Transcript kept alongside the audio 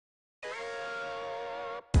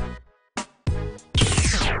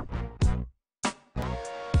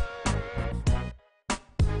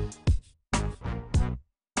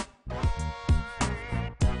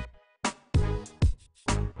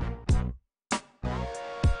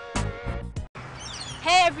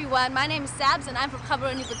Hey everyone, my name is Sabs and I'm from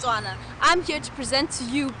Gaborone, Botswana. I'm here to present to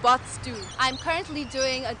you Bots2. I'm currently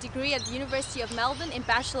doing a degree at the University of Melbourne in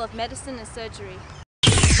Bachelor of Medicine and Surgery.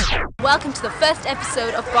 Welcome to the first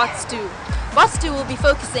episode of Bots2. Bots2 will be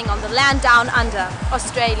focusing on the land down under,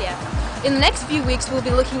 Australia. In the next few weeks we'll be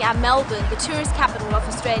looking at Melbourne, the tourist capital of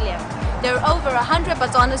Australia. There are over 100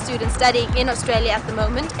 Batswana students studying in Australia at the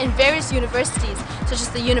moment in various universities such as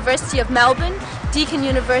the University of Melbourne, Deakin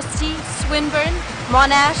University, Swinburne,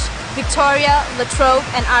 Monash, Victoria, La Trobe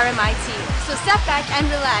and RMIT. So step back and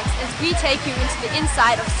relax as we take you into the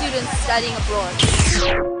inside of students studying abroad.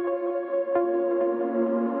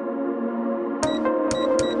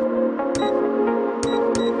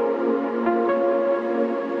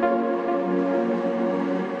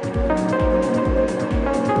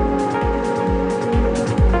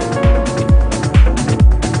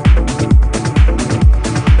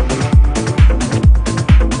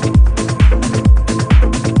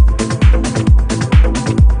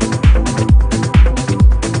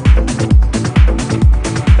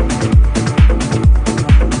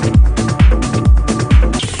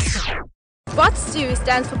 Bots2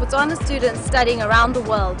 stands for Botswana Students Studying Around the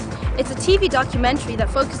World. It's a TV documentary that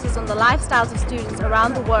focuses on the lifestyles of students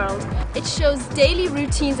around the world. It shows daily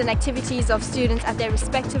routines and activities of students at their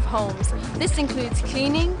respective homes. This includes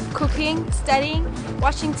cleaning, cooking, studying,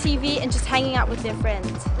 watching TV and just hanging out with their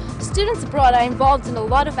friends. Students abroad are involved in a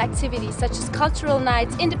lot of activities such as cultural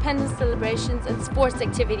nights, independence celebrations and sports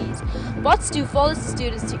activities. Bots2 follows the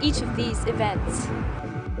students to each of these events.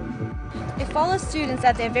 It follows students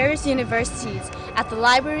at their various universities, at the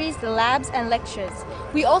libraries, the labs and lectures.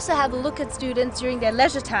 We also have a look at students during their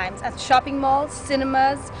leisure times at shopping malls,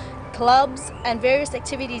 cinemas, clubs and various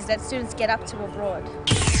activities that students get up to abroad.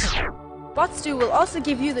 Bots2 will also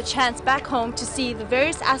give you the chance back home to see the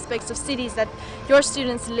various aspects of cities that your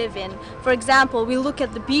students live in. For example, we look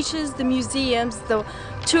at the beaches, the museums, the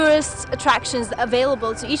tourist attractions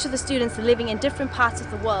available to each of the students living in different parts of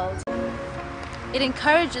the world. It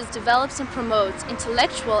encourages, develops and promotes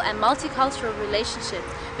intellectual and multicultural relationships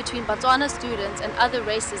between Botswana students and other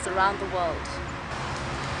races around the world.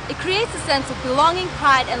 It creates a sense of belonging,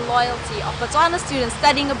 pride and loyalty of Botswana students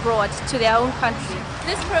studying abroad to their own country.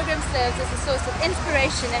 This program serves as a source of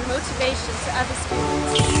inspiration and motivation to other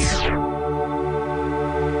students.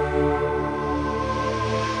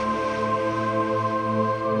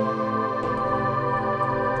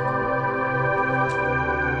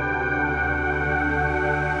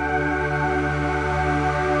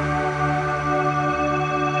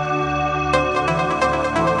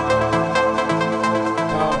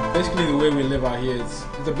 Basically the way we live out here it's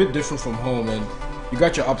a bit different from home, and you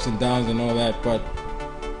got your ups and downs and all that, but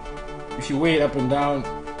if you weigh it up and down,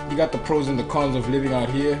 you got the pros and the cons of living out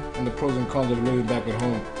here and the pros and cons of living back at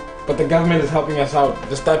home. But the government is helping us out.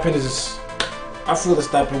 The stipend is, I feel the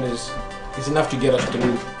stipend is enough to get us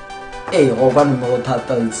through. Hey, you know,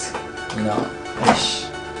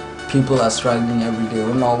 people are struggling every day.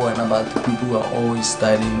 We're not worrying about the people who are always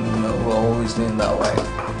studying, you know, who are always doing that way.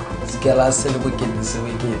 Get us wicked, this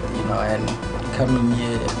wicked, you know, and coming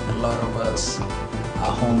here, a lot of us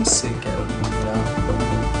are homesick, and you know.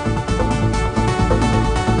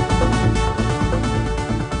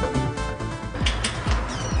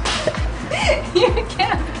 You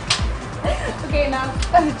can't. Okay, now do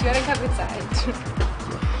you want to come inside?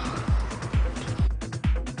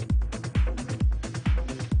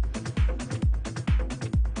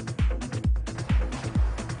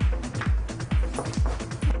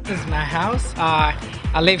 This is my house.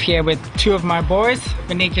 I live here with two of my boys,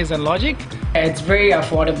 Vinicus and Logic. It's very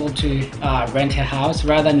affordable to rent a house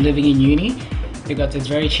rather than living in uni because it's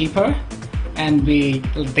very cheaper, and the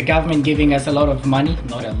government giving us a lot of money,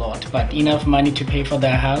 not a lot, but enough money to pay for the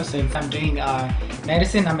house. I'm doing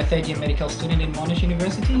medicine. I'm a third-year medical student in Monash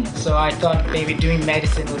University, so I thought maybe doing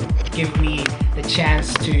medicine would give me the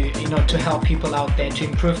chance to, you know, to help people out there, to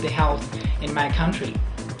improve the health in my country.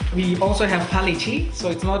 We also have quality, so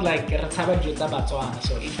it's not like Batswana.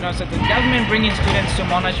 So, you know, so the government bringing students to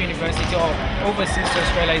Monash University or overseas to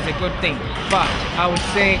Australia is a good thing. But I would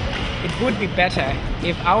say it would be better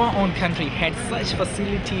if our own country had such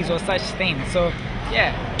facilities or such things. So,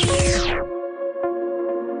 yeah.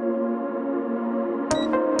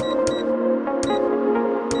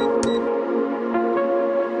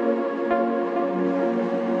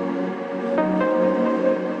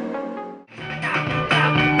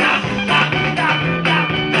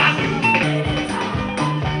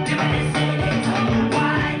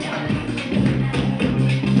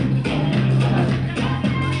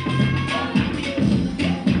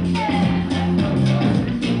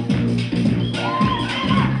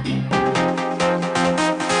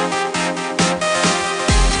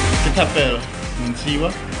 Chapel Munsiwa.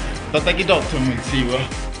 Tataki Dr. Munsiwa.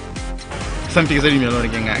 Something is in your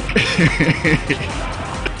gang.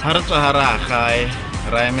 Harahara Hai,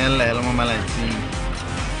 Raimel Elmo Malachi.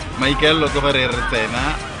 Michael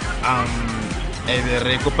Locoverena, e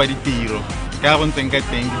recopa di tiro. Cavon tenga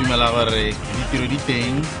ting di malavare, di tiro di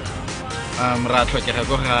ting.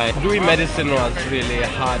 Doing medicine was really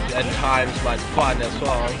hard at times, but fun as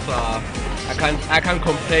well. So I can't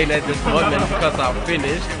complain at this moment because I'm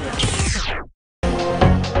finished.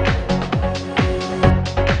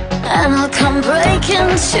 And I'll come break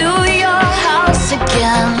into your house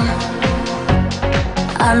again.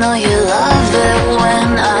 I know you love it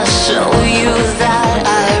when I show you that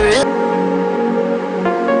I really.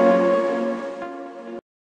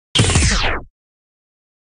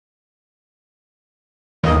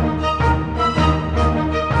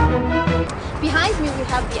 Behind me we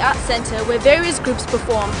have the Art Center where various groups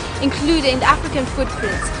perform, including the African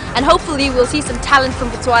Footprints, and hopefully we'll see some talent from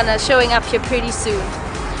Botswana showing up here pretty soon.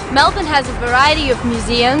 Melbourne has a variety of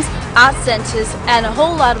museums, art centers, and a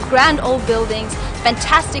whole lot of grand old buildings,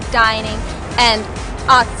 fantastic dining, and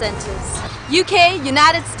art centers. UK,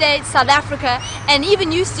 United States, South Africa, and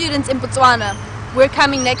even you students in Botswana, we're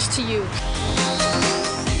coming next to you.